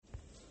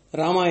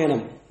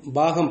ராமாயணம்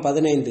பாகம்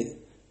 15.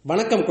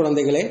 வணக்கம்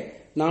குழந்தைகளே,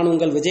 நான்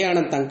உங்கள்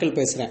விஜயானந்த் அங்கிள்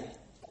பேசுறேன்.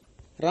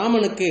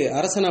 ராமனுக்கு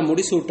அரசனா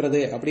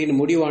முடிசூட்டுறது அப்படின்னு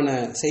முடிவான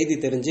செய்தி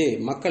தெரிஞ்சு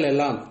மக்கள்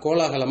எல்லாம்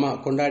கோலாகலமா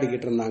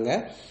கொண்டாடிக்கிட்டு இருந்தாங்க.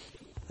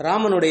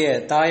 ராமனுடைய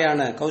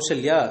தாயான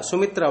கௌசல்யா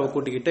சுமித்ராவை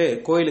கூட்டிக்கிட்டு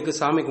கோயிலுக்கு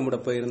சாமி கும்பிட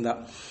போயிருந்தா.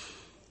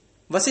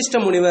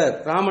 வசிஷ்ட முனிவர்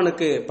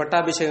ராமனுக்கு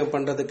பட்டாபிஷேகம்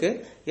பண்றதுக்கு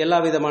எல்லா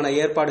விதமான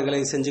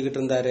ஏற்பாடுகளையும்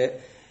செஞ்சுக்கிட்டு இருந்தாரு.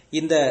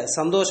 இந்த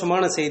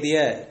சந்தோஷமான செய்திய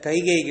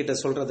கைகேயி கிட்ட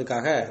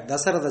சொல்றதுக்காக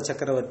தசரத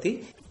சக்கரவர்த்தி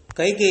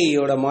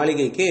கைகேயியோட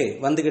மாளிகைக்கு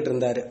வந்துகிட்டு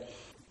இருந்தாரு.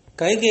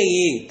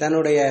 கைகேயி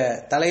தன்னுடைய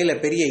தலையில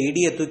பெரிய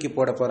இடிய தூக்கி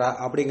போட போறா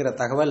அப்படிங்கிற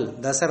தகவல்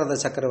தசரத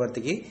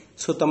சக்கரவர்த்திக்கு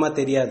சுத்தமா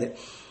தெரியாது.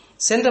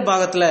 சென்ற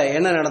பாகத்துல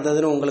என்ன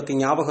நடந்ததுன்னு உங்களுக்கு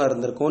ஞாபகம்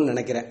இருந்திருக்கும்னு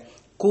நினைக்கிறேன்.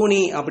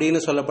 கூனி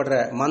அப்படின்னு சொல்லப்படுற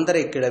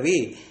மந்தரை கிழவி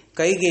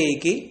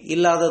கைகேயிக்கு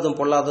இல்லாததும்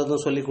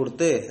பொல்லாததும் சொல்லி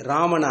கொடுத்து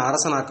ராமனை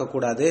அரசனாக்க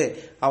கூடாது,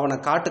 அவனை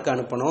காட்டுக்கு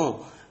அனுப்பணும்,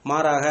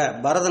 மாறாக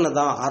பரதனை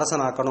தான்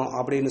அரசனாக்கணும்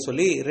அப்படின்னு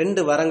சொல்லி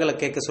 2 வரங்களை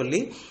கேட்க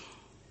சொல்லி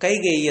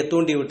கைகேயியை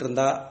தூண்டி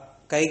விட்டுருந்தா.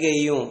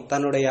 கைகேயும்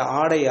தன்னுடைய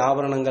ஆடை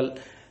ஆபரணங்கள்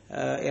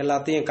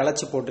எல்லாத்தையும்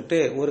களைச்சி போட்டுட்டு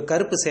ஒரு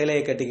கருப்பு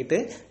சேலையை கட்டிக்கிட்டு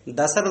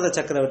தசரத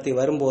சக்கரவர்த்தி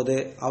வரும்போது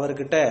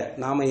அவர்கிட்ட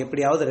நாம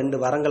எப்படியாவது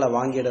 2 வரங்களை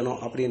வாங்கிடணும்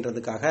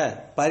அப்படின்றதுக்காக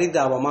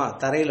பரிதாபமா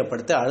தரையில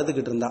படுத்து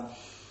அழுதுகிட்டு இருந்தா.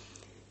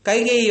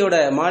 கைகேயியோட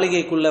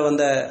மாளிகைக்குள்ள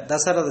வந்த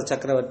தசரத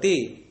சக்கரவர்த்தி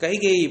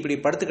கைகேயி இப்படி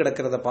படுத்து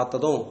கிடக்கிறத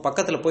பார்த்ததும்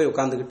பக்கத்துல போய்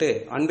உட்காந்துக்கிட்டு,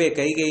 அன்பே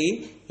கைகேயி,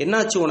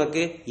 என்னாச்சு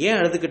உனக்கு, ஏன்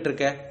அழுதுகிட்டு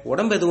இருக்க,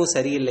 உடம்பு எதுவும்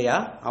சரியில்லையா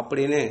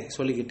அப்படின்னு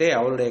சொல்லிக்கிட்டே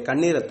அவளுடைய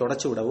கண்ணீரை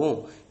தொடச்சு விடவும்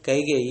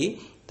கைகேயி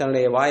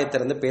தன்னுடைய வாயை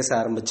திறந்து பேச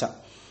ஆரம்பிச்சா.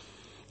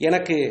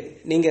 எனக்கு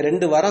நீங்க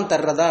 2 வரம்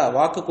தர்றதா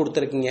வாக்கு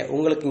கொடுத்துருக்கீங்க,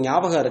 உங்களுக்கு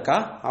ஞாபகம் இருக்கா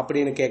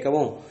அப்படின்னு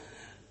கேட்கவும்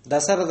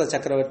தசரத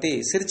சக்கரவர்த்தி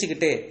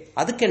சிரிச்சுக்கிட்டே,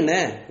 அதுக்கு என்ன,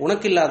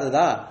 உனக்கு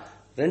இல்லாததா,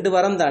 2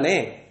 வரம் தானே,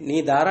 நீ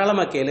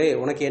தாராளமா கேளு,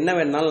 உனக்கு என்ன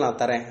வேணாலும்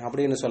நான் தரேன்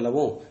அப்படின்னு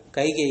சொல்லவும்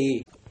கைகேயி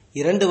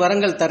 2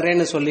 வரங்கள்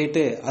தர்றேன்னு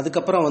சொல்லிட்டு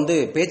அதுக்கப்புறம்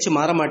பேச்சு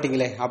மாற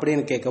மாட்டீங்களே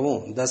அப்படின்னு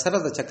கேட்கவும்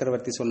தசரத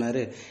சக்கரவர்த்தி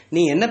சொன்னாரு,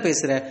 நீ என்ன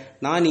பேசுற,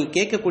 நான் நீ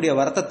கேட்கக்கூடிய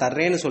வரத்தை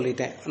தர்றேன்னு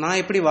சொல்லிட்டேன், நான்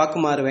எப்படி வாக்கு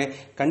மாறுவேன்,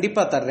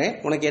 கண்டிப்பா தர்றேன்,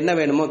 உனக்கு என்ன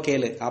வேணுமோ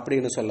கேளு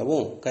அப்படின்னு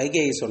சொல்லவும்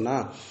கைகேயி சொன்னா,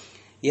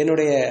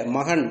 என்னுடைய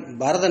மகன்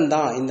பரதன்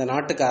தான் இந்த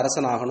நாட்டுக்கு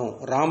அரசனாகணும்,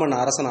 ராமன்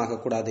அரசனாக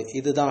கூடாது,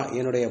 இதுதான்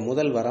என்னுடைய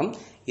முதல் வரம்.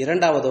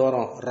 2வது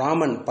வரம்,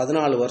 ராமன்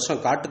 14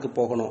 வருஷம் காட்டுக்கு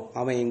போகணும்,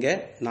 அவன் இங்க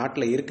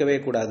நாட்டுல இருக்கவே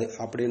கூடாது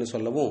அப்படின்னு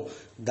சொல்லவும்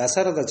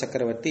தசரத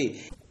சக்கரவர்த்தி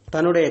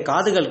தன்னுடைய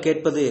காதுகள்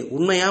கேட்பது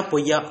உண்மையா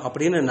பொய்யா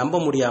அப்படின்னு நம்ப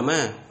முடியாம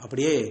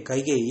அப்படியே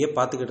கைகேயியே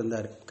பார்த்துக்கிட்டு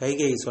இருந்தாரு.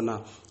 கைகேயி சொன்னா,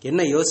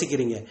 என்ன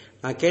யோசிக்கிறீங்க,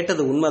 நான்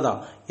கேட்டது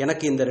உண்மைதான்,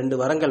 எனக்கு இந்த 2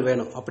 வரங்கள்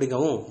வேணும்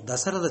அப்படிங்கவும்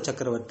தசரத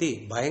சக்கரவர்த்தி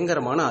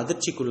பயங்கரமான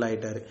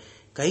அதிர்ச்சிக்குள்ளாயிட்டாரு.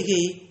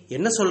 கைகேயி,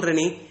 என்ன சொல்ற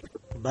நீ,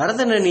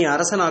 பரதனை நீ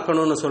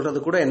அரசனாக்கணும்னு சொல்றது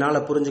கூட என்னால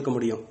புரிஞ்சுக்க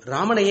முடியும்,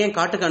 ராமனை ஏன்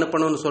காட்டுக்கு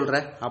அனுப்பணும்னு சொல்ற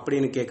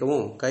அப்படின்னு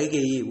கேட்கவும்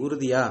கைகேயி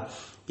உறுதியா,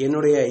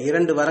 என்னுடைய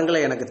 2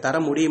 வரங்களை எனக்கு தர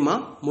முடியுமா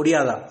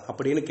முடியாதா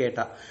அப்படின்னு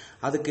கேட்டா.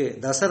 அதுக்கு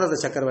தசரத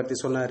சக்கரவர்த்தி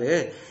சொன்னாரு,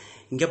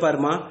 இங்க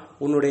பாருமா,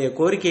 உன்னுடைய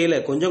கோரிக்கையில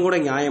கொஞ்சம் கூட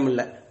நியாயம்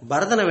இல்லை,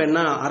 பரதனை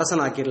வேணா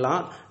அரசன்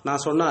ஆக்கிடலாம்,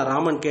 நான் சொன்னா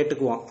ராமன்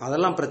கேட்டுக்குவான்,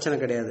 அதெல்லாம் பிரச்சனை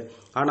கிடையாது,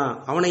 ஆனா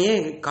அவனை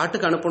ஏன்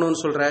காட்டுக்கு அனுப்பணும்னு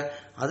சொல்ற,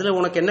 அதுல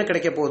உனக்கு என்ன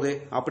கிடைக்க போகுது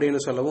அப்படின்னு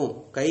சொல்லவும்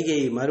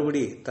கைகேயி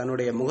மறுபடி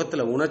தன்னுடைய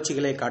முகத்துல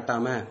உணர்ச்சிகளே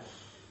காட்டாம,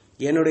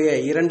 என்னுடைய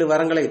 2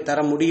 வரங்களை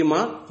தர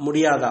முடியுமா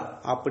முடியாதா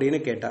அப்படின்னு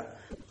கேட்டா.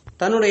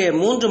 தன்னுடைய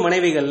 3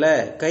 மனைவிகள்ல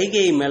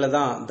கைகேயி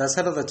மேலதான்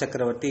தசரத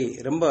சக்கரவர்த்தி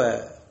ரொம்ப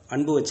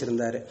அன்பு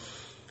வச்சிருந்தாரு.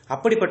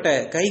 அப்படிப்பட்ட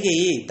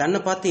கைகேயி தன்னை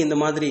பார்த்து இந்த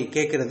மாதிரி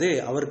கேட்கறது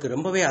அவருக்கு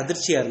ரொம்பவே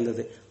அதிர்ச்சியா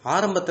இருந்தது.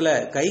 ஆரம்பத்துல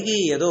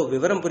கைகேயி ஏதோ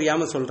விவரம்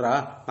புரியாம சொல்றா,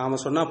 நாம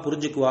சொன்னா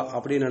புரிஞ்சுக்குவா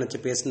அப்படின்னு நினைச்சு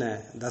பேசின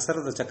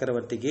தசரத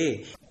சக்கரவர்த்திக்கு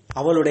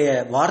அவளுடைய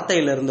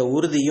வார்த்தையில இருந்த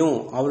உறுதியும்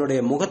அவளுடைய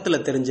முகத்துல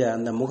தெரிஞ்ச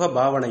அந்த முக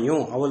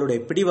பாவனையும் அவளுடைய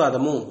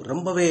பிடிவாதமும்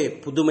ரொம்பவே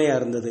புதுமையா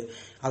இருந்தது.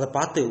 அதை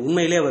பார்த்து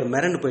உண்மையிலே அவர்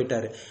மிரண்டு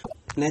போயிட்டாரு.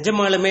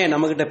 நிஜமாலுமே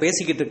நம்ம கிட்ட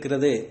பேசிக்கிட்டு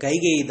இருக்கிறது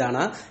கைகேயி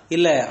தானா,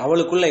 இல்ல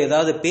அவளுக்குள்ள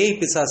ஏதாவது பேய்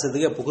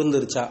பிசாசுதுக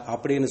புகுந்துருச்சா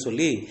அப்படின்னு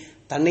சொல்லி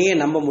தன்னையே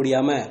நம்ப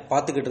முடியாம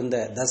பாத்துக்கிட்டு இருந்த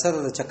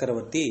தசரத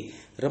சக்கரவர்த்தி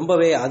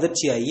ரொம்பவே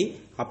அதிர்ச்சியாகி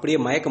அப்படியே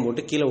மயக்கம்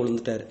போட்டு கீழே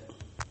விழுந்துட்டாரு.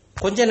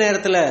 கொஞ்ச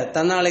நேரத்துல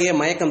தன்னாலேயே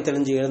மயக்கம்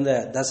தெளிஞ்சு எழுந்த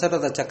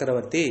தசரத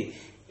சக்கரவர்த்தி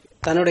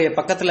தன்னுடைய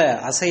பக்கத்துல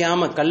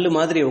அசையாம கல்லு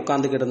மாதிரி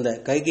உட்கார்ந்துகிட்டு இருந்த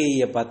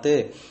கைகேயியை பார்த்து,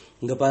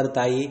 இங்க பாரு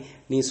தாயி,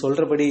 நீ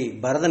சொல்றபடி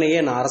பரதனையே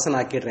நான் அரசன்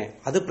ஆக்கிடுறேன்,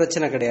 அது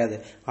பிரச்சனை கிடையாது,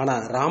 ஆனா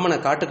ராமனை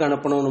காட்டுக்கு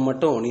அனுப்பணும்னு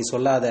மட்டும் நீ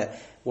சொல்லாத,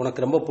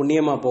 உனக்கு ரொம்ப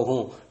புண்ணியமா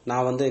போகும்,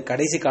 நான்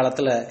கடைசி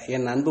காலத்துல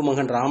என் அன்பு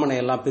மகன் ராமனை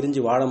எல்லாம்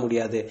பிரிஞ்சு வாழ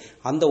முடியாது,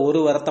 அந்த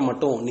ஒரு வரத்தை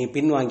மட்டும் நீ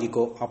பின்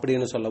வாங்கிக்கோ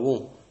அப்படின்னு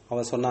சொல்லவும்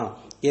அவ சொன்னா,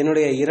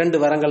 என்னுடைய 2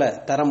 வரங்களை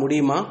தர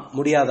முடியுமா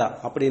முடியாதா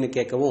அப்படின்னு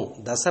கேட்கவும்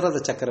தசரத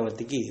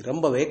சக்கரவர்த்திக்கு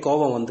ரொம்பவே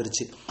கோபம்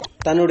வந்துருச்சு.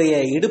 தன்னுடைய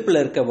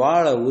இடுப்புல இருக்க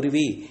வாழை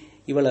உருவி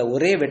இவளை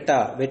ஒரே வெட்டா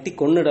வெட்டி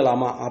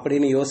கொன்னுடலாமா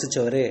அப்படின்னு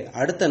யோசிச்சவரு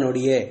அடுத்த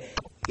நொடியே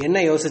என்ன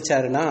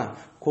யோசிச்சாருன்னா,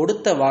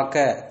 கொடுத்த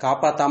வாக்க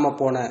காப்பாத்தாம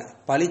போன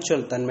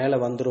பழிச்சொல் தன் மேல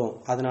வந்துரும்,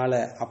 அதனால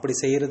அப்படி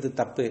செய்யறது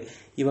தப்பு,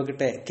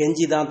 இவகிட்ட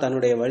கெஞ்சிதான்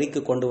தன்னுடைய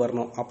வழிக்கு கொண்டு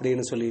வரணும்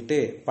அப்படின்னு சொல்லிட்டு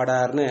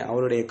படார்னு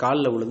அவருடைய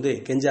காலில் விழுந்து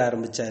கெஞ்ச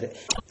ஆரம்பிச்சாரு.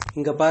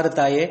 இங்க பாரு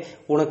தாயே,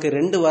 உனக்கு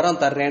 2 வரம்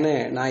தர்றேன்னு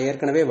நான்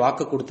ஏற்கனவே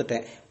வாக்கு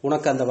கொடுத்துட்டேன்.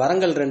 உனக்கு அந்த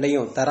வரங்கள்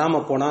 2ஐயும்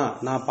தராம போனா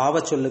நான்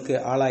பாவச்சொல்லுக்கு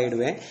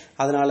ஆளாயிடுவேன்.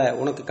 அதனால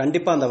உனக்கு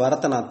கண்டிப்பா அந்த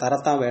வரத்தை நான்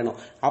தரத்தான் வேணும்.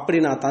 அப்படி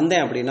நான்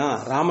தந்தேன் அப்படின்னா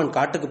ராமன்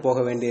காட்டுக்கு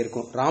போக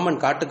வேண்டியிருக்கும்.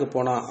 ராமன் காட்டுக்கு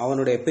போனா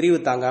அவனுடைய பிரிவு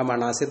தாங்காம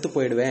நான் செத்து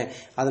போயிடுவேன்.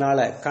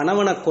 அதனால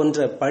கணவனை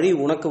கொன்ற பழி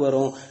உனக்கு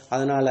வரும்.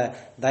 அதனால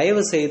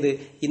தயவு செய்து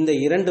இந்த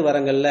 2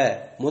 வரங்கள்ல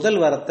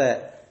முதல் வரத்தை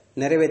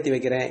நிறைவேற்றி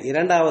வைக்கிறேன்.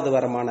 2வது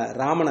வரமான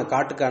ராமனை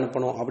காட்டுக்கு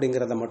அனுப்பணும்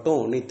அப்படிங்கறத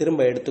மட்டும் நீ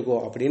திரும்ப எடுத்துக்கோ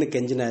அப்படின்னு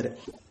கெஞ்சினாரு.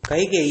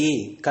 கைகேயி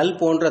கல்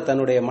போன்ற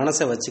தன்னுடைய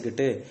மனசை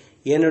வச்சுக்கிட்டு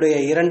என்னுடைய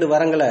 2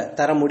 வரங்களை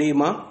தர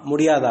முடியுமா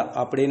முடியாதா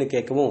அப்படின்னு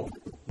கேட்கவும்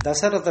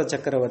தசரத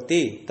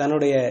சக்கரவர்த்தி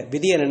தன்னுடைய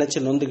விதியை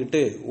நினைச்சு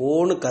நொந்துகிட்டு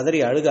ஓன்னு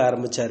கதறி அழுக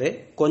ஆரம்பிச்சாரு.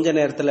 கொஞ்ச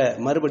நேரத்துல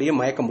மறுபடியும்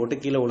மயக்கம் போட்டு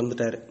கீழே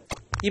விழுந்துட்டாரு.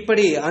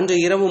 இப்படி அன்று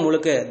இரவு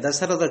முழுக்க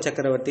தசரத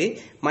சக்கரவர்த்தி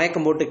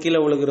மயக்கம் போட்டு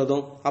கீழே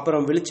விழுகிறதும்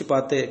அப்புறம் விழிச்சு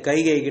பார்த்து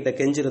கைகேயி கிட்ட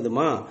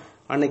கெஞ்சிருதுமா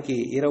அன்னைக்கு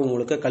இரவு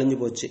முழுக்க கழிஞ்சு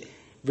போச்சு.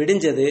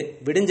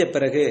 விடிஞ்ச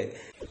பிறகு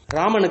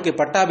ராமனுக்கு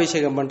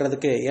பட்டாபிஷேகம்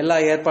பண்றதுக்கு எல்லா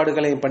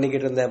ஏற்பாடுகளையும்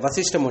பண்ணிக்கிட்டு இருந்த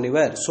வசிஷ்ட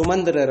முனிவர்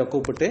சுமந்திரரை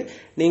கூப்பிட்டு,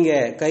 நீங்க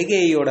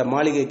கைகேயியோட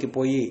மாளிகைக்கு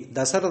போய்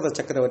தசரத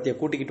சக்கரவர்த்தியை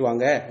கூட்டிக்கிட்டு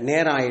வாங்க,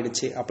 நேரம்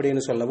ஆயிடுச்சு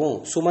அப்படின்னு சொல்லவும்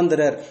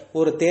சுமந்திரர்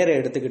ஒரு தேரை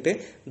எடுத்துக்கிட்டு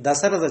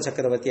தசரத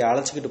சக்கரவர்த்தியை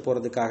அழைச்சிக்கிட்டு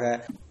போறதுக்காக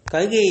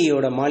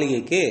கைகேயியோட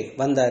மாளிகைக்கு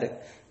வந்தாரு.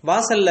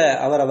 வாசல்ல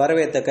அவரை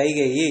வரவேற்ற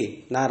கைகேயி,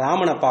 நான்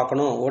ராமனை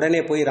பார்க்கணும், உடனே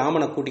போய்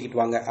ராமனை கூட்டிக்கிட்டு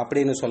வாங்க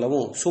அப்படின்னு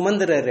சொல்லவும்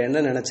சுமந்திரர்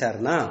என்ன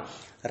நினைச்சாருன்னா,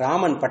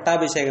 ராமன்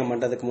பட்டாபிஷேகம்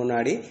பண்றதுக்கு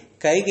முன்னாடி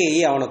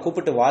கைகேயி அவனை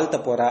கூப்பிட்டு வாழ்த்த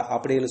போறா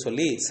அப்படின்னு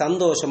சொல்லி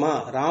சந்தோஷமா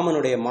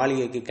ராமனுடைய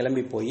மாளிகைக்கு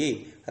கிளம்பி போய்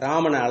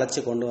ராமனை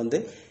அழைச்சு கொண்டு வந்து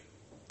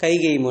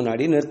கைகேயி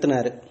முன்னாடி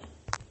நிறுத்தினாரு.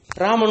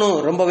 ராமனும்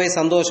ரொம்பவே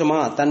சந்தோஷமா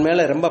தன்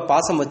மேல ரொம்ப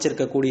பாசம்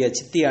வச்சிருக்கக்கூடிய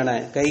சித்தியான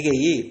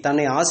கைகேயி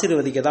தன்னை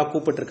ஆசீர்வதிக்க தான்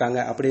கூப்பிட்டு இருக்காங்க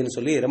அப்படின்னு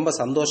சொல்லி ரொம்ப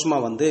சந்தோஷமா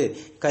வந்து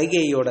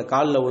கைகேயியோட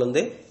காலில்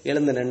விழுந்து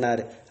எழுந்து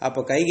நின்னாரு.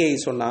 அப்ப கைகேயி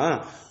சொன்னா,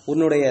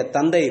 உன்னுடைய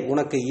தந்தை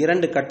உனக்கு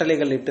 2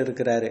 கட்டளைகள் இட்டு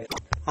இருக்கிறாரு.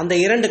 அந்த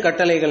 2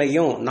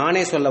 கட்டளைகளையும்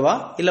நானே சொல்லவா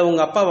இல்ல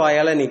உங்க அப்பா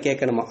வாயால நீ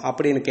கேட்கணுமா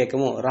அப்படின்னு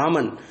கேட்கவும்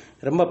ராமன்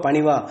ரொம்ப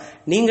பணிவா,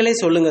 நீங்களே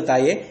சொல்லுங்க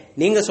தாயே,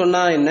 நீங்க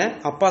சொன்னா என்ன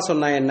அப்பா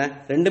சொன்னா என்ன,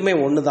 2மே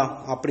ஒண்ணுதான்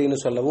அப்படின்னு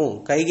சொல்லவும்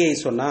கைகேயி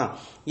சொன்னா,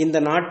 இந்த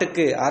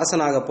நாட்டுக்கு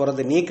அரசனாக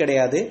போறது நீ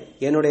கிடையாது,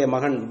 என்னுடைய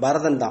மகன்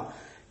பரதன் தான்.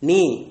 நீ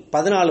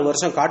 14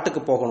 வருஷம்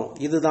காட்டுக்கு போகணும்.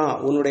 இதுதான்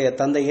உன்னுடைய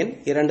தந்தையின்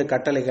 2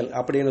 கட்டளைகள்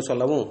அப்படின்னு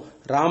சொல்லவும்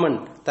ராமன்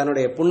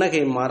தன்னுடைய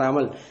புன்னகை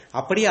மாறாமல்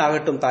அப்படியே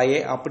ஆகட்டும் தாயே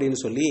அப்படின்னு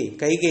சொல்லி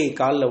கைகேயி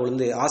காலில்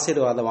விழுந்து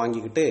ஆசீர்வாதம்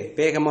வாங்கிக்கிட்டு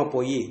வேகமா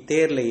போய்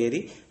தேர்ல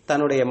ஏறி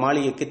தன்னுடைய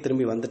மாளிகைக்கு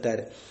திரும்பி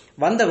வந்துட்டாரு.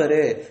 வந்தவர்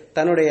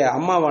தன்னுடைய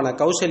அம்மாவான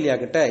கௌசல்யா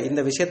கிட்ட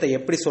இந்த விஷயத்தை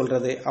எப்படி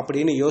சொல்றது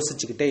அப்படின்னு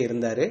யோசிச்சுக்கிட்டே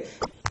இருந்தாரு.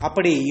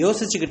 அப்படி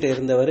யோசிச்சுக்கிட்டு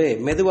இருந்தவர்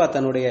மெதுவா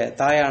தன்னுடைய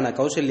தாயான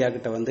கௌசல்யா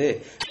கிட்ட வந்து,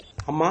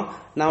 அம்மா,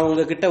 நான்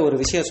உங்ககிட்ட ஒரு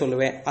விஷயம்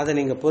சொல்லுவேன், அதை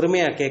நீங்க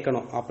பொறுமையா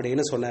கேட்கணும்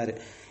அப்படின்னு சொன்னாரு.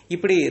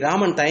 இப்படி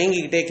ராமன்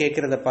தயங்கிக்கிட்டே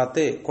கேட்கறத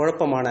பார்த்து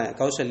குழப்பமான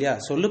கௌசல்யா,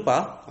 சொல்லுப்பா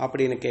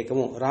அப்படின்னு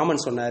கேட்கவும்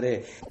ராமன் சொன்னாரு,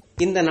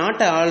 இந்த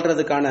நாட்டை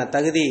ஆள்றதுக்கான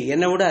தகுதி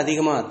என்னை விட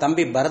அதிகமா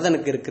தம்பி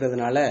பரதனுக்கு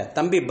இருக்கிறதுனால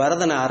தம்பி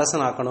பரதனை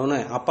அரசனாக்கணும்னு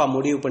அப்பா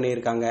முடிவு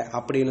பண்ணியிருக்காங்க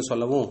அப்படின்னு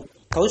சொல்லவும்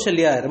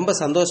கௌசல்யா ரொம்ப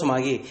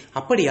சந்தோஷமாகி,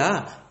 அப்படியா,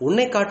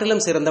 உன்னை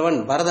காட்டிலும் சிறந்தவன்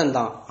பரதன்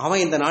தான்,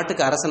 அவன் இந்த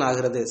நாட்டுக்கு அரசன்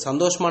ஆகிறது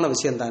சந்தோஷமான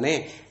விஷயம் தானே,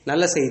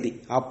 நல்ல செய்தி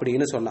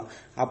அப்படின்னு சொன்னான்.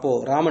 அப்போ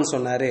ராமன்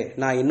சொன்னாரு,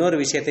 நான் இன்னொரு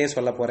விஷயத்தையும்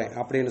சொல்ல போறேன்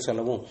அப்படின்னு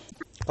சொல்லவும்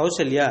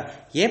கௌசல்யா,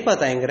 ஏப்பா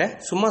தயங்குற,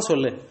 சும்மா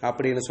சொல்லு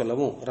அப்படின்னு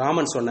சொல்லவும்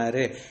ராமன்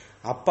சொன்னாரு,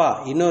 அப்பா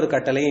இன்னொரு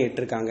கட்டளையும்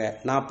இட்டிருக்காங்க,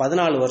 நான்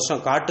 14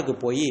 வருஷம் காட்டுக்கு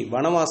போய்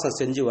வனவாசம்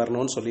செஞ்சு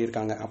வரணும்னு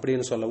சொல்லியிருக்காங்க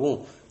அப்படின்னு சொல்லவும்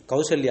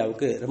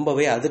கௌசல்யாவுக்கு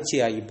ரொம்பவே அதிர்ச்சி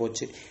ஆகி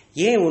போச்சு.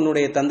 ஏன்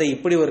உன்னுடைய தந்தை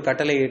இப்படி ஒரு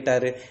கட்டளை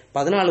இட்டாரு,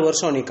 14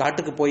 வருஷம் நீ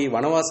காட்டுக்கு போய்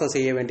வனவாசம்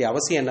செய்ய வேண்டிய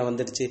அவசியம் என்ன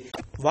வந்துடுச்சு,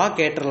 வா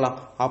கேட்டுடலாம்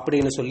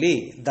அப்படின்னு சொல்லி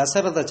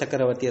தசரத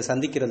சக்கரவர்த்தியை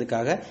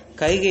சந்திக்கிறதுக்காக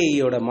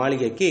கைகேயியோட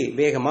மாளிகைக்கு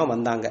வேகமா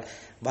வந்தாங்க.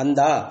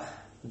 வந்தா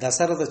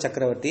தசரத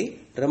சக்கரவர்த்தி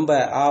ரொம்ப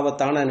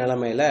ஆபத்தான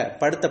நிலைமையில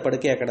படுத்த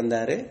படுக்கையா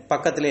கிடந்தாரு.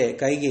 பக்கத்திலே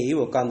கைகேயி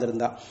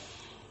உட்கார்ந்திருந்தா.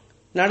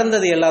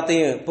 நடந்தது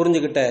எல்லாத்தையும்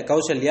புரிஞ்சுக்கிட்ட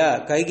கௌசல்யா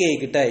கைகேயி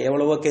கிட்ட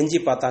எவ்வளவோ கெஞ்சி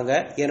பார்த்தாங்க.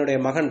 என்னுடைய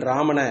மகன்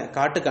ராமனை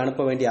காட்டுக்கு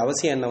அனுப்ப வேண்டிய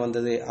அவசியம் என்ன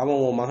வந்தது,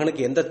 அவன் உன்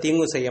மகனுக்கு எந்த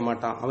தீங்கும் செய்ய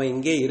மாட்டான், அவன்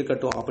இங்கே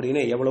இருக்கட்டும்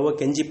அப்படின்னு எவ்வளவோ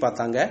கெஞ்சி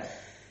பார்த்தாங்க.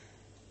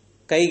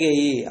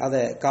 கைகேயி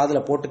அதை காதுல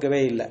போட்டுக்கவே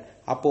இல்லை.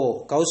 அப்போ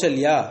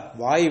கௌசல்யா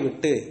வாய்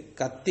விட்டு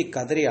கத்தி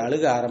கதறி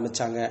அழுக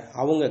ஆரம்பிச்சாங்க.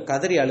 அவங்க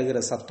கதறி அழுகிற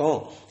சத்தம்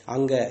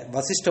அங்க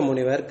வசிஷ்ட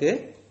முனிவருக்கு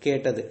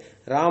கேட்டது.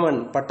 ராமன்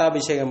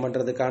பட்டாபிஷேகம்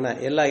பண்றதுக்கான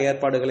எல்லா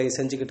ஏற்பாடுகளையும்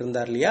செஞ்சுக்கிட்டு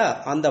இருந்தார் இல்லையா,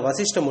 அந்த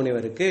வசிஷ்ட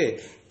முனிவருக்கு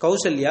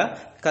கௌசல்யா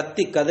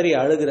கத்தி கதறி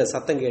அழுகிற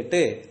சத்தம்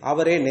கேட்டு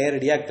அவரே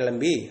நேரடியா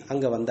கிளம்பி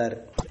அங்க வந்தாரு.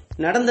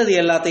 நடந்தது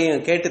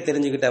எல்லாத்தையும் கேட்டு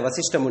தெரிஞ்சுக்கிட்ட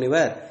வசிஷ்ட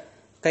முனிவர்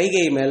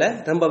கைகேயி மேல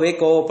ரொம்பவே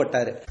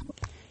கோவப்பட்டாரு.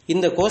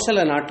 இந்த கோசல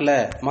நாட்டுல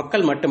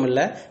மக்கள் மட்டுமில்ல,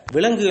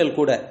 விலங்குகள்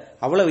கூட,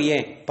 அவ்வளவு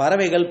ஏன்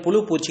பறவைகள் புழு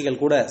பூச்சிகள்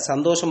கூட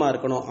சந்தோஷமா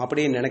இருக்கணும்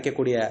அப்படின்னு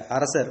நினைக்கக்கூடிய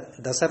அரசர்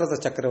தசரத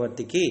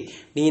சக்கரவர்த்திக்கு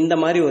நீ இந்த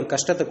மாதிரி ஒரு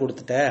கஷ்டத்தை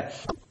கொடுத்துட்ட.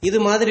 இது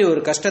மாதிரி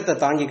ஒரு கஷ்டத்தை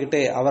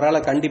தாங்கிக்கிட்டு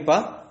அவரால் கண்டிப்பா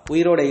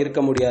உயிரோட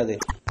இருக்க முடியாது.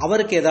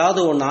 அவருக்கு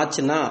ஏதாவது ஒன்று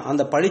ஆச்சுன்னா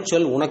அந்த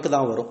பழிச்சொல் உனக்கு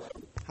தான் வரும்.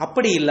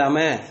 அப்படி இல்லாம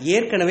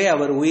ஏற்கனவே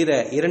அவர் உயிரை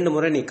 2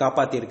 முறை நீ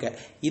காப்பாத்திருக்க,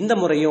 இந்த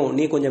முறையும்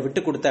நீ கொஞ்சம்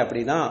விட்டு கொடுத்த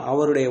அப்படின்னா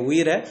அவருடைய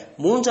உயிரை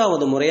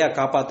 3வது முறையா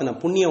காப்பாத்தின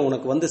புண்ணியம்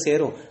உனக்கு வந்து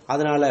சேரும்.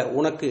 அதனால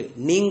உனக்கு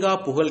நீங்கா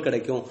புகழ்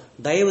கிடைக்கும்.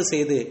 தயவு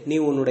செய்து நீ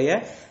உன்னுடைய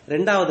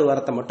 2வது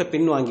வரத்தை மட்டும்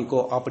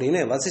பின்வாங்கிக்கோ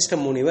அப்படின்னு வசிஷ்ட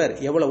முனிவர்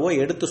எவ்வளவோ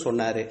எடுத்து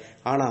சொன்னாரு.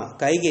 ஆனா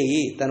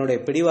கைகேயி தன்னுடைய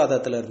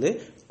பிடிவாதத்திலிருந்து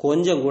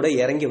கொஞ்சம் கூட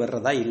இறங்கி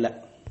வர்றதா இல்ல.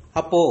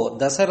 அப்போ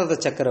தசரத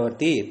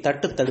சக்கரவர்த்தி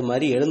தட்டு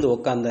தடுமாறி எழுந்து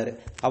உக்காந்தாரு.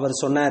 அவர்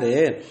சொன்னாரு,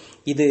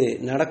 இது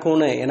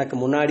நடக்கும்னு எனக்கு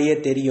முன்னாடியே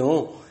தெரியும்.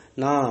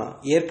 நான்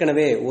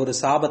ஏற்கனவே ஒரு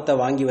சாபத்தை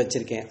வாங்கி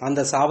வச்சிருக்கேன்.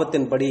 அந்த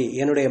சாபத்தின்படி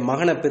என்னுடைய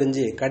மகனை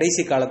பிரிஞ்சு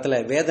கடைசி காலத்துல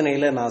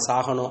வேதனையில நான்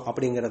சாகணும்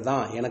அப்படிங்கிறது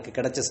தான் எனக்கு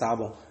கிடைச்ச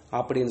சாபம்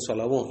அப்படின்னு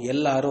சொல்லவும்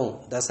எல்லாரும்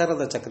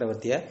தசரத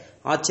சக்கரவர்த்திய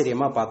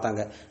ஆச்சரியமா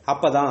பார்த்தாங்க.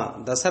 அப்பதான்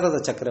தசரத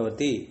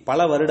சக்கரவர்த்தி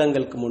பல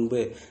வருடங்களுக்கு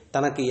முன்பு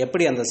தனக்கு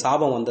எப்படி அந்த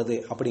சாபம் வந்தது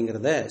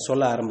அப்படிங்கிறத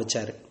சொல்ல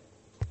ஆரம்பிச்சாரு.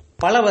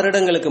 பல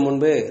வருடங்களுக்கு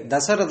முன்பு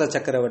தசரத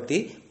சக்கரவர்த்தி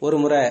ஒரு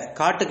முறை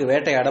காட்டுக்கு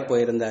வேட்டையாட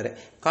போயிருந்தாரு.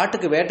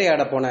 காட்டுக்கு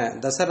வேட்டையாட போன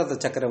தசரத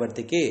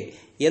சக்கரவர்த்திக்கு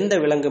எந்த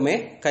விலங்குமே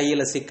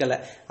கையில சிக்கல.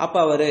 அப்ப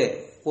அவரு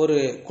ஒரு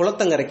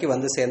குளத்தங்கரைக்கு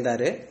வந்து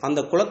சேர்ந்தாரு.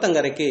 அந்த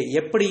குளத்தங்கரைக்கு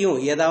எப்படியும்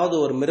ஏதாவது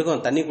ஒரு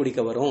மிருகம் தண்ணி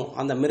குடிக்க வரும்,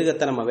 அந்த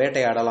மிருகத்தை நம்ம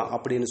வேட்டையாடலாம்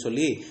அப்படின்னு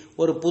சொல்லி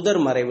ஒரு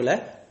புதர் மறைவுல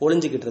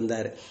ஒளிஞ்சுக்கிட்டு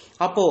இருந்தாரு.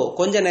 அப்போ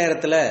கொஞ்ச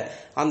நேரத்துல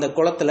அந்த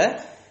குளத்துல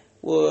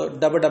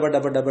டப டப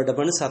டப டப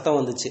டபன்னு சத்தம்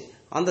வந்துச்சு.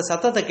 அந்த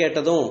சத்தத்தை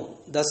கேட்டதும்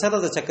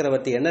தசரத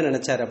சக்கரவர்த்தி என்ன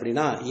நினைச்சாரு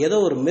அப்படின்னா, ஏதோ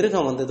ஒரு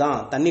மிருகம்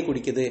வந்துதான் தண்ணி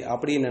குடிக்குது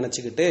அப்படின்னு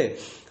நினைச்சுக்கிட்டு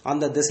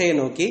அந்த திசையை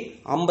நோக்கி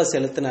அம்ப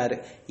செலுத்தினாரு.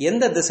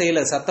 எந்த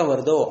திசையில சத்தம்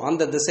வருதோ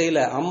அந்த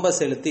திசையில அம்ப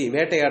செலுத்தி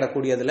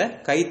வேட்டையாடக்கூடியதுல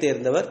கை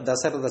தேர்ந்தவர்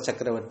தசரத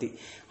சக்கரவர்த்தி.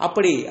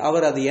 அப்படி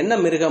அவர் அது என்ன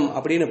மிருகம்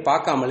அப்படின்னு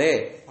பார்க்காமலே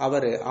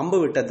அவர் அம்பு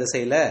விட்ட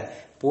திசையில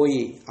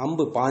போய்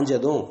அம்பு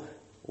பாஞ்சதும்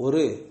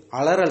ஒரு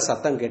அலறல்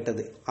சத்தம்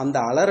கேட்டது. அந்த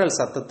அலறல்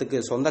சத்தத்துக்கு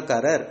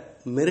சொந்தக்காரர்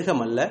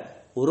மிருகம் அல்ல,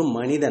 ஒரு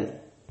மனிதன்.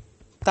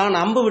 தான்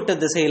அம்பு விட்ட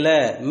திசையில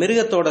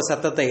மிருகத்தோட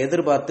சத்தத்தை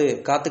எதிர்பார்த்து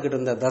காத்துக்கிட்டு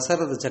இருந்த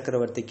தசரத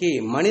சக்கரவர்த்திக்கு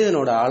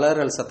மனிதனோட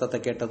அலறல் சத்தத்தை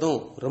கேட்டதும்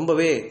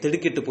ரொம்பவே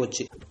திடுக்கிட்டு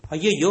போச்சு.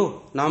 ஐயோ,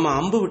 நாம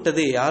அம்பு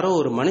விட்டது யாரோ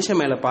ஒரு மனுஷன்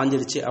மேல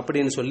பாஞ்சிருச்சு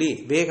அப்படின்னு சொல்லி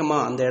வேகமா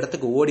அந்த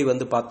இடத்துக்கு ஓடி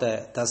வந்து பார்த்த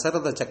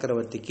தசரத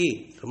சக்கரவர்த்திக்கு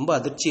ரொம்ப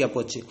அதிர்ச்சியா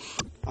போச்சு.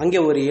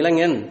 அங்கே ஒரு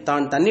இளைஞன்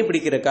தான் தண்ணி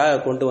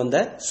பிடிக்கிறதுக்காக கொண்டு வந்த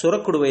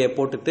சுரக்குடுவையை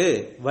போட்டுட்டு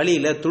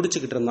வழியில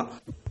துடிச்சுக்கிட்டு இருந்தான்.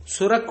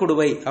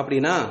 சுரக்குடுவை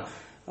அப்படின்னா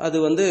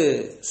அது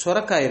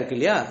சுரக்காய் இருக்கு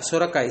இல்லையா,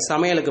 சுரக்காய்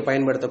சமையலுக்கு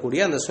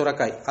பயன்படுத்தக்கூடிய அந்த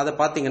சுரக்காய். அதை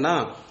பார்த்தீங்கன்னா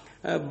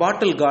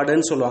பாட்டில்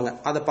கார்டன் சொல்லுவாங்க.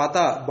 அதை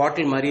பார்த்தா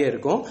பாட்டில் மாதிரியே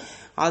இருக்கும்.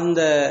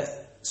 அந்த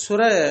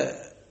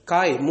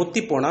சுரக்காய்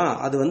முத்தி போனா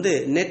அது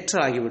நெற்று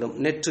ஆகிவிடும்.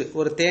 நெற்று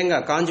ஒரு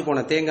தேங்காய், காஞ்சு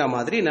போன தேங்காய்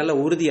மாதிரி நல்ல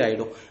உறுதி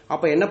ஆயிடும்.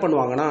 அப்ப என்ன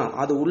பண்ணுவாங்கன்னா,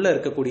 அது உள்ள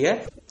இருக்கக்கூடிய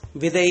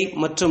விதை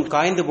மற்றும்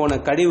காய்ந்து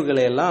போன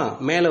கழிவுகளை எல்லாம்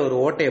மேல ஒரு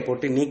ஓட்டையை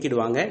போட்டு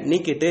நீக்கிடுவாங்க.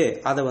 நீக்கிட்டு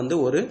அதை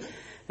ஒரு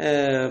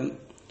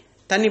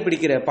தண்ணி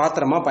பிடிக்கிற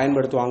பாத்திரமா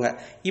பயன்படுத்துவாங்க.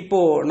 இப்போ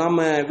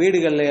நம்ம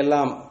வீடுகள்ல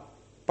எல்லாம்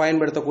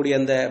பயன்படுத்தக்கூடிய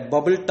அந்த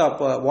பபிள்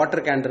டாப்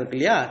வாட்டர் கேன் இருக்கு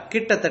இல்லையா,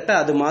 கிட்டத்தட்ட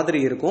அது மாதிரி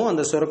இருக்கும்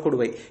அந்த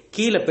சுரக்குடுவை.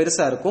 கீழே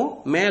பெருசா இருக்கும்,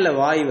 மேல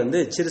வாய்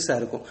சிறுசா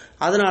இருக்கும்.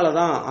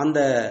 அதனாலதான் அந்த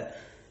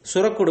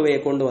சுரக்குடுவையை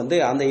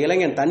கொண்டு அந்த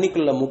இளைஞன்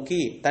தண்ணிக்குள்ள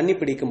முக்கி தண்ணி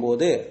பிடிக்கும்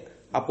போது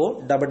அப்போ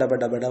டப டப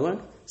டப டபன்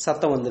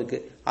சத்தம் வந்திருக்கு.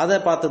 அதை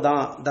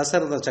பார்த்துதான்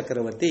தசரத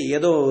சக்கரவர்த்தி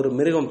ஏதோ ஒரு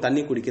மிருகம்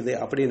தண்ணி குடிக்குது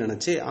அப்படின்னு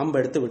நினைச்சு அம்பு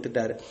எடுத்து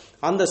விட்டுட்டாரு.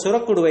 அந்த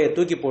சுரக்குடுவையை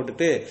தூக்கி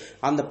போட்டுட்டு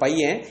அந்த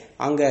பையன்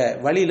அங்க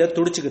வழியில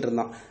துடிச்சுக்கிட்டு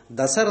இருந்தான்.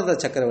 தசரத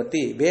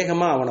சக்கரவர்த்தி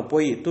வேகமா அவனை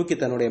போய் தூக்கி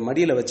தன்னுடைய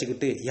மடியில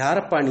வச்சுக்கிட்டு,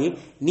 யாரப்பா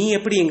நீ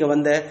எப்படி இங்க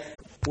வந்த,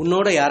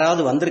 உன்னோட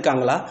யாராவது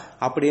வந்திருக்காங்களா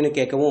அப்படின்னு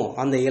கேட்கவும்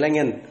அந்த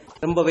இளைஞன்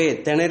ரொம்பவே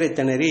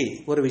திணறி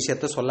ஒரு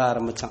விஷயத்த சொல்ல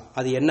ஆரம்பிச்சான்.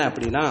 அது என்ன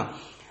அப்படின்னா,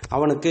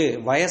 அவனுக்கு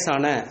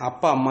வயசான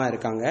அப்பா அம்மா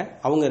இருக்காங்க.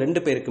 அவங்க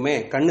 2 பேருக்குமே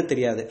கண்ணு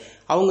தெரியாது.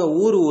 அவங்க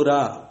ஊரா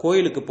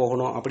கோயிலுக்கு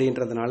போகணும்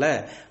அப்படின்றதுனால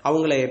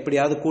அவங்கள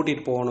எப்படியாவது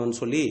கூட்டிட்டு போகணும்னு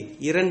சொல்லி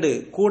 2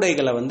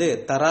 கூடைகளை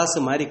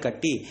தராசு மாதிரி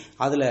கட்டி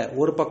அதுல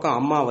ஒரு பக்கம்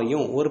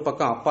அம்மாவையும் ஒரு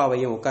பக்கம்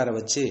அப்பாவையும் உட்கார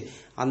வச்சு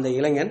அந்த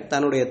இளைஞன்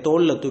தன்னுடைய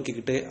தோல்ல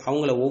தூக்கிக்கிட்டு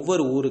அவங்கள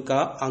ஒவ்வொரு ஊருக்கா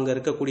அங்க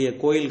இருக்கக்கூடிய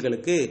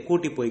கோயில்களுக்கு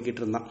கூட்டி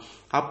போய்கிட்டு இருந்தான்.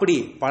 அப்படி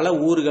பல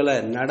ஊர்களை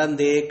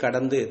நடந்தே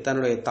கடந்து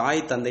தன்னுடைய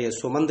தாய் தந்தையை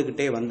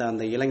சுமந்துகிட்டே வந்த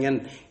அந்த இளைஞன்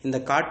இந்த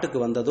காட்டுக்கு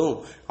வந்ததும்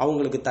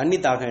அவங்களுக்கு தண்ணி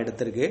தாகம்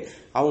எடுத்திருக்கு.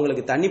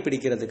 அவங்களுக்கு தண்ணி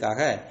பிடிக்கிறதுக்காக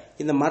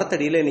இந்த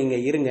மரத்தடியில நீங்க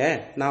இருங்க,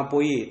 நான்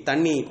போய்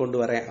தண்ணி கொண்டு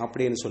வரேன்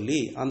அப்படின்னு சொல்லி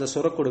அந்த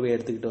சுரக்குடுவை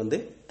எடுத்துக்கிட்டு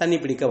தண்ணி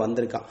பிடிக்க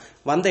வந்திருக்கான்.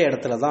 வந்த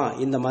இடத்துலதான்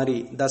இந்த மாதிரி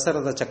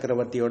தசரத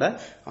சக்கரவர்த்தியோட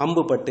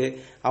அம்பு பட்டு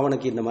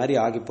அவனுக்கு இந்த மாதிரி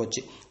ஆகி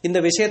போச்சு. இந்த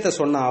விஷயத்த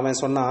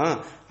அவன் சொன்னான்,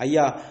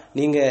 ஐயா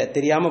நீங்க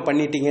தெரியாம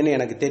பண்ணிட்டீங்கன்னு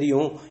எனக்கு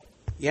தெரியும்.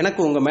 எனக்கு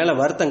உங்க மேல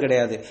வருத்தம்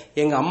கிடையாது.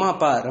 எங்க அம்மா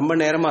அப்பா ரொம்ப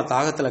நேரமா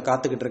தாகத்துல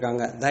காத்துக்கிட்டு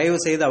இருக்காங்க. தயவு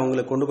செய்து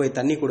அவங்களுக்கு கொண்டு போய்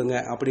தண்ணி கொடுங்க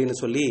அப்படின்னு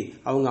சொல்லி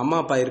அவங்க அம்மா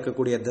அப்பா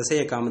இருக்கக்கூடிய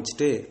திசையை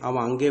காமிச்சிட்டு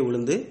அவன் அங்கே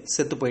விழுந்து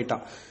செத்து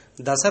போயிட்டான்.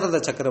 தசரத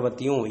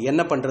சக்கரவர்த்தியும்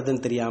என்ன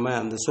பண்றதுன்னு தெரியாம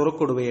அந்த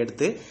சுரக்குடுவை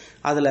எடுத்து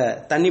அதுல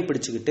தண்ணி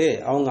பிடிச்சுக்கிட்டு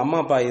அவங்க அம்மா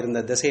அப்பா இருந்த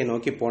திசையை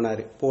நோக்கி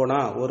போனாரு. போனா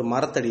ஒரு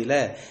மரத்தடியில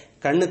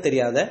கண்ணு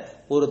தெரியாத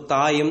ஒரு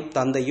தாயும்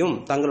தந்தையும்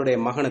தங்களுடைய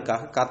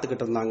மகனுக்காக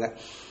காத்துக்கிட்டு இருந்தாங்க.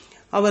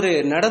 அவரு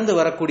நடந்து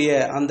வரக்கூடிய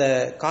அந்த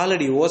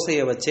காலடி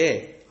ஓசையை வச்சே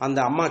அந்த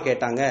அம்மா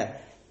கேட்டாங்க,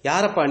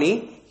 யாரப்பா நீ,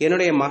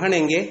 என்னுடைய மகன்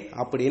எங்கே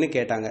அப்படின்னு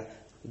கேட்டாங்க.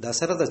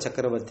 தசரத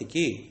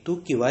சக்கரவர்த்திக்கு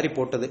தூக்கி வாரி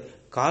போட்டது.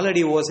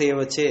 காலடி ஓசையை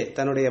வச்சு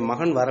தன்னுடைய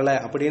மகன் வரல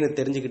அப்படின்னு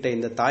தெரிஞ்சுக்கிட்ட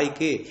இந்த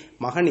தாய்க்கு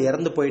மகன்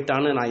இறந்து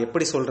போயிட்டான்னு நான்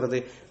எப்படி சொல்றது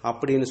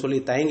அப்படின்னு சொல்லி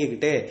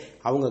தயங்கிக்கிட்டே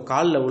அவங்க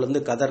காலில்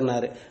விழுந்து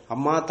கதறினாரு.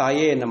 அம்மா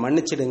தாயே, என்னை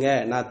மன்னிச்சிடுங்க,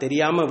 நான்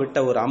தெரியாம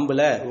விட்ட ஒரு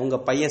அம்புல உங்க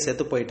பையன்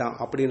செத்து போயிட்டான்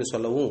அப்படின்னு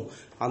சொல்லவும்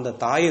அந்த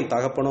தாயும்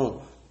தகப்பனும்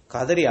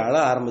கதறி அழ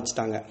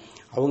ஆரம்பிச்சிட்டாங்க.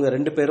 அவங்க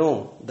 2 பேரும்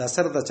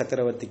தசரத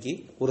சக்கரவர்த்திக்கு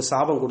ஒரு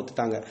சாபம்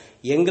கொடுத்துட்டாங்க.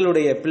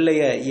 எங்களுடைய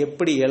பிள்ளைய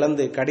எப்படி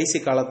இழந்து கடைசி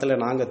காலத்துல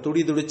நாங்க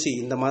துடிதுடிச்சு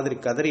இந்த மாதிரி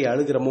கதறி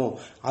அழுகிறோமோ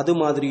அது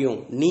மாதிரியும்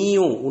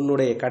நீயும்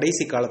உன்னுடைய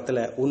கடைசி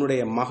காலத்துல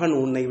உன்னுடைய மகன்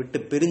உன்னை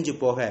விட்டு பிரிஞ்சு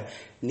போக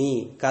நீ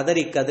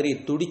கதறி கதறி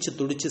துடிச்சு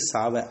துடிச்சு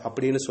சாவ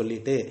அப்படின்னு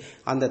சொல்லிட்டு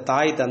அந்த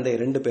தாய் தந்தை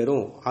 2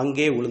 பேரும்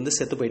அங்கே விழுந்து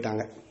செத்து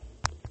போயிட்டாங்க.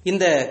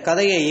 இந்த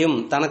கதையையும்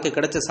தனக்கு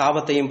கிடைச்ச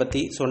சாபத்தையும் பத்தி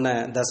சொன்ன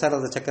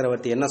தசரத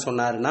சக்கரவர்த்தி என்ன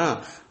சொன்னாருன்னா,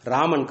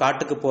 ராமன்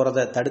காட்டுக்கு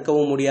போறத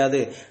தடுக்கவும் முடியாது,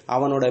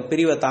 அவனோட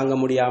பிரிவை தாங்க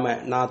முடியாம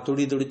நான்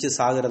துடி துடிச்சு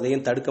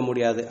சாகிறதையும் தடுக்க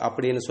முடியாது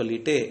அப்படின்னு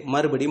சொல்லிட்டு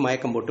மறுபடியும்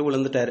மயக்கம் போட்டு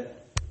விழுந்துட்டாரு.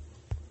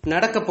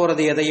 நடக்க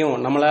போறது எதையும்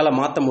நம்மளால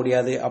மாத்த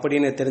முடியாது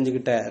அப்படின்னு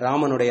தெரிஞ்சுக்கிட்ட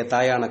ராமனுடைய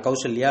தாயான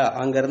கௌசல்யா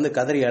அங்கிருந்து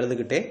கதறி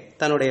அழுதுகிட்டே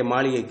தன்னுடைய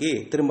மாளிகைக்கு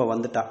திரும்ப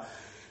வந்துட்டா.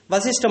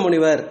 வசிஷ்ட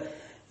முனிவர்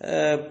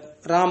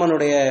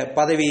ராமனுடைய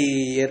பதவி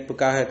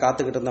ஏற்புக்காக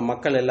காத்துக்கிட்டு இருந்த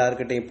மக்கள்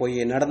எல்லாருக்கிட்டையும் போய்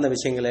நடந்த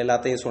விஷயங்கள்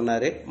எல்லாத்தையும்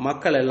சொன்னாரு.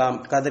 மக்கள் எல்லாம்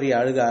கதறி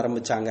அழுக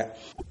ஆரம்பிச்சாங்க.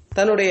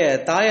 தன்னுடைய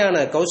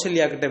தாயான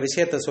கௌசல்யா கிட்ட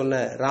விஷயத்த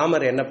சொன்ன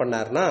ராமர் என்ன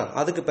பண்ணாருன்னா,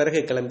 அதுக்கு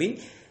பிறகு கிளம்பி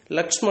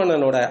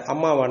லக்ஷ்மணனோட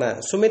அம்மாவான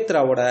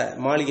சுமித்ராவோட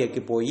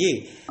மாளிகைக்கு போய்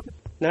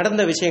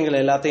நடந்த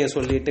விஷயங்கள் எல்லாத்தையும்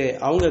சொல்லிட்டு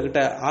அவங்க கிட்ட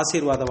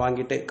ஆசீர்வாதம்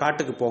வாங்கிட்டு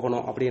காட்டுக்கு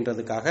போகணும்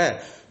அப்படின்றதுக்காக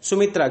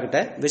சுமித்ரா கிட்ட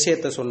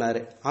விஷயத்த சொன்னாரு.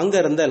 அங்க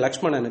இருந்த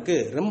லக்ஷ்மணனுக்கு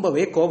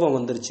ரொம்பவே கோபம்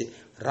வந்துருச்சு.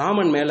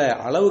 ராமன் மேல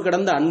அளவு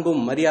கடந்த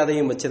அன்பும்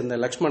மரியாதையும் வச்சிருந்த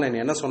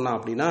லக்ஷ்மணன் என்ன சொன்னான்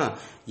அப்படின்னா,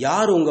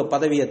 யார் உங்க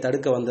பதவியை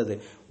தடுக்க வந்தது?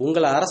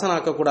 உங்களை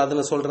அரசனாக்க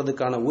கூடாதுன்னு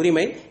சொல்றதுக்கான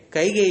உரிமை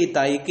கைகேயி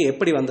தாய்க்கு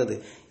எப்படி வந்தது?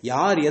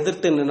 யார்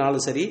எதிர்த்து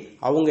நின்னாலும் சரி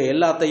அவங்க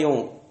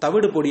எல்லாத்தையும்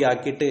தவிடு பொடி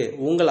ஆக்கிட்டு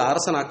உங்களை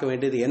அரசனாக்க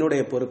வேண்டியது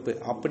என்னுடைய பொறுப்பு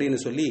அப்படின்னு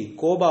சொல்லி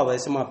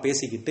கோபாவேசமா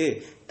பேசிக்கிட்டு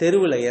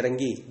தெருவில்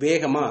இறங்கி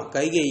வேகமா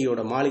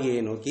கைகேயியோட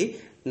மாளிகையை நோக்கி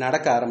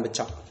நடக்க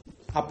ஆரம்பிச்சான்.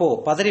 அப்போ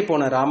பதறி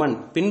போன ராமன்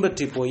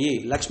பின்பற்றி போய்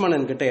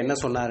லக்ஷ்மணன் கிட்ட என்ன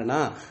சொன்னாருன்னா,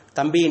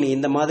 தம்பி நீ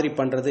இந்த மாதிரி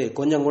பண்றது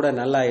கொஞ்சம் கூட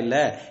நல்லா இல்ல.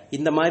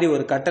 இந்த மாதிரி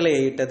ஒரு கட்டளையை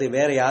இட்டது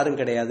வேற யாரும்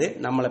கிடையாது,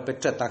 நம்மளை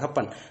பெற்ற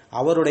தகப்பன்.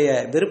 அவருடைய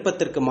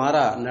விருப்பத்திற்கு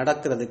மாறா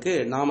நடக்கிறதுக்கு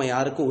நாம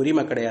யாருக்கும்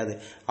உரிமை கிடையாது.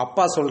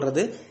 அப்பா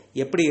சொல்றது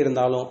எப்படி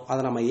இருந்தாலும்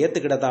அதை நம்ம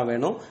ஏத்துக்கிட தான்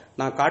வேணும்.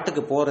 நான்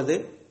காட்டுக்கு போறது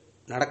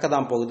நடக்க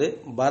தான் போகுது.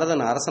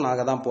 பரதன்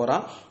அரசனாக தான்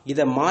போறான்.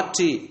 இதை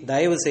மாற்றி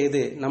தயவு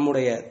செய்து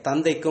நம்முடைய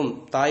தந்தைக்கும்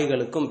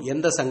தாய்களுக்கும்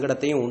எந்த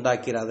சங்கடத்தையும்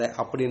உண்டாக்கிறாத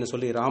அப்படின்னு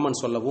சொல்லி ராமன்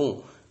சொல்லவும்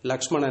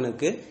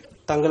லக்ஷ்மணனுக்கு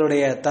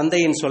தங்களுடைய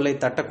தந்தையின் சொல்லை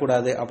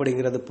தட்டக்கூடாது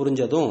அப்படிங்கிறது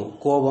புரிஞ்சதும்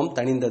கோபம்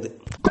தணிந்தது.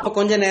 அப்ப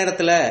கொஞ்ச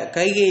நேரத்துல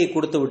கைகையை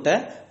கொடுத்து விட்ட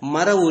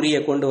மர உரிய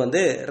கொண்டு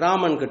வந்து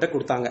ராமன் கிட்ட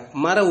கொடுத்தாங்க.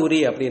 மர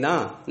உரி அப்படின்னா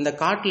இந்த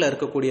காட்டுல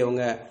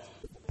இருக்கக்கூடியவங்க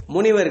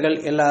முனிவர்கள்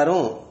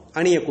எல்லாரும்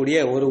அணியக்கூடிய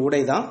ஒரு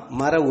உடைதான்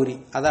மர உரி.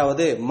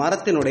 அதாவது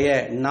மரத்தினுடைய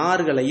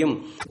நார்களையும்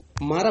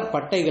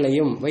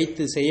மரப்பட்டைகளையும்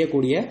வைத்து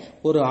செய்யக்கூடிய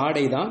ஒரு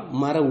ஆடை தான்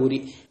மர உரி.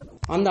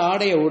 அந்த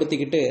ஆடையை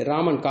உடுத்திக்கிட்டு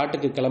ராமன்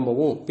காட்டுக்கு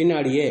கிளம்பவும்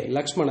பின்னாடியே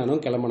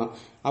லக்ஷ்மணனும் கிளம்பினான்.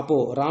 அப்போ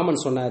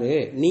ராமன் சொன்னாரு,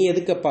 நீ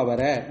எதுக்கப்பா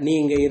வர? நீ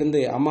இங்க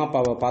இருந்து அம்மா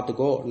அப்பாவை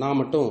பாத்துக்கோ, நான்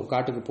மட்டும்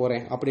காட்டுக்கு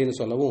போறேன் அப்படின்னு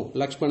சொல்லவும்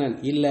லக்ஷ்மணன்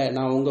இல்ல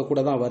நான் உங்க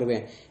கூட தான்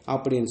வருவேன்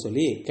அப்படின்னு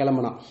சொல்லி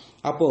கிளம்பினான்.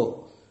 அப்போ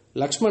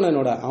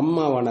லக்ஷ்மணனோட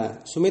அம்மாவான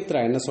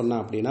சுமித்ரா என்ன சொன்னா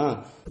அப்படின்னா,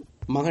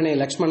 மகனே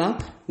லக்ஷ்மணா,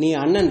 நீ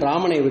அண்ணன்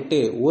ராமனை விட்டு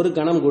ஒரு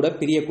கணம் கூட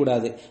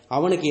பிரியக்கூடாது.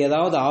 அவனுக்கு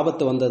ஏதாவது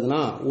ஆபத்து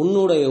வந்ததுன்னா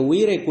உன்னுடைய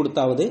உயிரை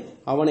கொடுத்தாவது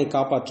அவனை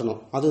காப்பாற்றணும்.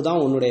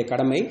 அதுதான் உன்னுடைய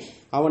கடமை.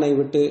 அவனை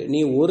விட்டு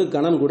நீ ஒரு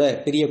கணம் கூட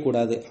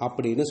பிரியக்கூடாது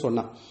அப்படின்னு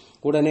சொன்னான்.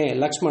 உடனே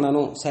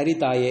லக்ஷ்மணனும் சரி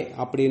தாயே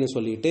அப்படின்னு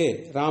சொல்லிட்டு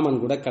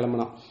ராமன் கூட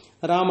கிளம்பினான்.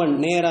 ராமன்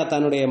நேரா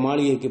தன்னுடைய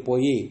மாளிகைக்கு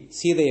போய்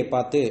சீதையை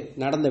பார்த்து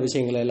நடந்த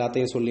விஷயங்களை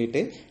எல்லாத்தையும்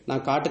சொல்லிட்டு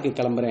நான் காட்டுக்கு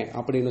கிளம்புறேன்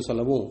அப்படின்னு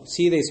சொல்லவும்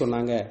சீதை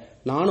சொன்னாங்க,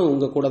 நானும்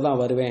உங்க கூட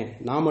தான் வருவேன்,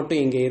 நான்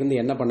மட்டும் இங்க இருந்து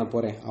என்ன பண்ண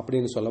போறேன்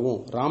அப்படின்னு சொல்லவும்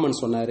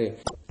ராமன் சொன்னாரு,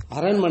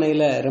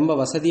 அரண்மனையில ரொம்ப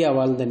வசதியா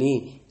வாழ்ந்த நீ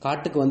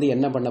காட்டுக்கு வந்து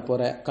என்ன பண்ண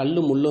போற?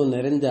 கல்லு முள்ளும்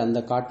நிறைந்த அந்த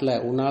காட்டுல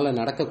உன்னால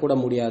நடக்க கூட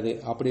முடியாது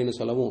அப்படின்னு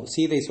சொல்லவும்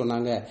சீதை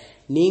சொன்னாங்க,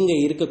 நீங்க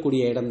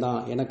இருக்கக்கூடிய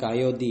இடம்தான் எனக்கு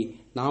அயோத்தி,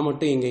 நான்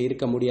மட்டும் இங்க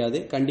இருக்க முடியாது,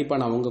 கண்டிப்பா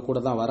நான் உங்க கூட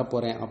தான்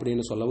வரப்போறேன்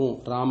அப்படின்னு சொல்லவும்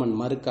ராமன்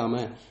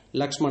மறுக்காம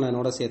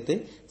லக்ஷ்மணனோட சேர்த்து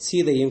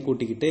சீதையும்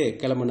கூட்டிக்கிட்டு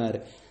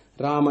கிளம்பினாரு.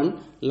 ராமன்,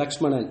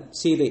 லக்ஷ்மணன்,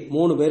 சீதை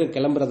 3 பேரும்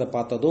கிளம்புறத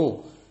பார்த்ததும்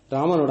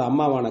ராமனோட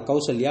அம்மாவான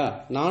கௌசல்யா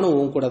நானும்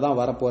உன் கூட தான்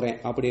வரப்போறேன்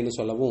அப்படின்னு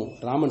சொல்லவும்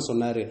ராமன்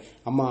சொன்னாரு,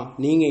 அம்மா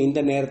நீங்க இந்த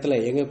நேரத்துல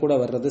எங்க கூட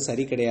வர்றது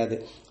சரி கிடையாது.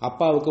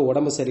 அப்பாவுக்கு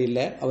உடம்பு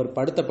சரியில்லை, அவர்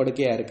படுத்த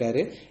படுக்கையா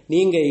இருக்காரு.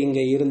 நீங்க இங்க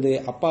இருந்து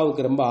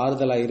அப்பாவுக்கு ரொம்ப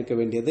ஆறுதலா இருக்க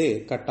வேண்டியது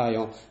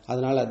கட்டாயம்.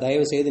 அதனால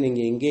தயவு செய்து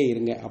நீங்க இங்கே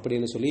இருங்க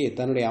அப்படின்னு சொல்லி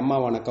தன்னுடைய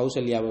அம்மாவான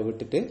கௌசல்யாவை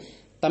விட்டுட்டு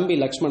தம்பி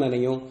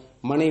லக்ஷ்மணனையும்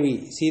மனைவி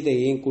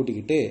சீதையையும்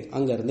கூட்டிக்கிட்டு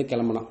அங்க இருந்து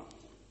கிளம்பினான்.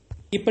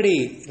 இப்படி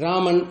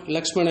ராமன்,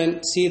 லக்ஷ்மணன்,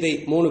 சீதை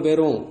 3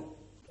 பேரும்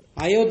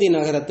அயோத்தி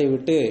நகரத்தை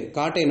விட்டு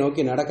காட்டை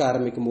நோக்கி நடக்க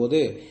ஆரம்பிக்கும் போது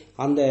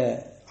அந்த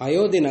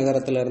அயோத்தி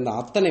நகரத்தில் இருந்த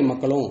அத்தனை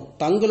மக்களும்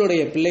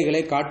தங்களுடைய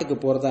பிள்ளைகளை காட்டுக்கு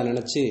போறதா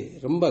நினைச்சு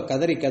ரொம்ப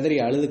கதறி கதறி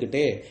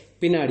அழுதுகிட்டே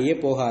பின்னாடியே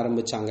போக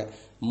ஆரம்பிச்சாங்க.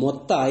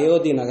 மொத்த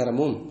அயோத்தி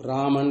நகரமும்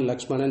ராமன்,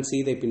 லக்ஷ்மணன்,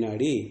 சீதை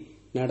பின்னாடி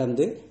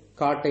நடந்து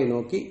காட்டை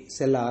நோக்கி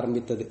செல்ல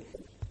ஆரம்பித்தது.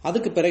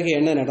 அதுக்கு பிறகு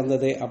என்ன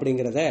நடந்தது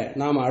அப்படிங்கிறத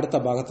நாம அடுத்த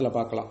பாகத்துல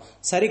பார்க்கலாம்.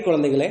 சரி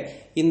குழந்தைகளே,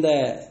 இந்த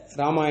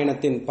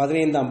ராமாயணத்தின்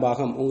 15ஆம்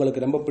பாகம்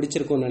உங்களுக்கு ரொம்ப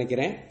பிடிச்சிருக்கும்னு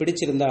நினைக்கிறேன்.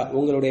 பிடிச்சிருந்தா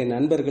உங்களுடைய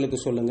நண்பர்களுக்கு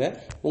சொல்லுங்க.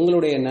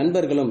 உங்களுடைய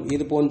நண்பர்களும்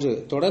இது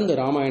போன்று தொடர்ந்து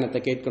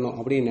ராமாயணத்தை கேட்கணும்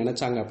அப்படின்னு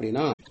நினைச்சாங்க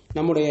அப்படின்னா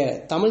நம்முடைய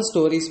தமிழ்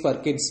ஸ்டோரிஸ்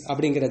ஃபார் கிட்ஸ்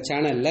அப்படிங்கிற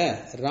சேனல்ல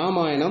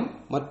ராமாயணம்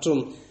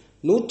மற்றும்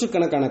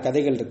நூற்றுக்கணக்கான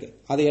கதைகள் இருக்கு.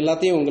 அது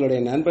எல்லாத்தையும்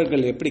உங்களுடைய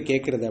நண்பர்கள் எப்படி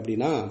கேட்கறது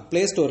அப்படின்னா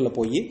பிளே ஸ்டோர்ல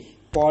போய்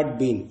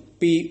பாட்பீன்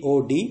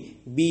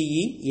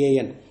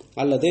PODBEAN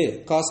அல்லது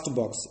காஸ்ட்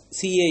பாக்ஸ்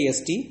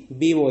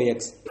CASTBOX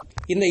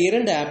இந்த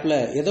 2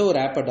 ஆப்ல ஏதோ ஒரு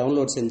ஆப்பை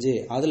டவுன்லோட்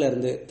செஞ்சு அதுல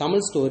இருந்து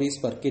தமிழ் ஸ்டோரிஸ்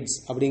ஃபார்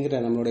கிட்ஸ்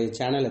அப்படிங்கிற நம்மளுடைய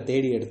சேனலை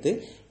தேடி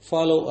எடுத்து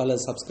ஃபாலோ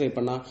அல்லது சப்ஸ்கிரைப்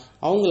பண்ணா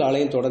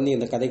அவங்களாலையும் தொடர்ந்து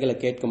இந்த கதைகளை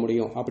கேட்க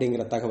முடியும்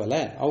அப்படிங்கிற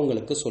தகவலை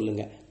அவங்களுக்கு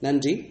சொல்லுங்க.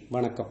 நன்றி,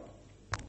 வணக்கம்.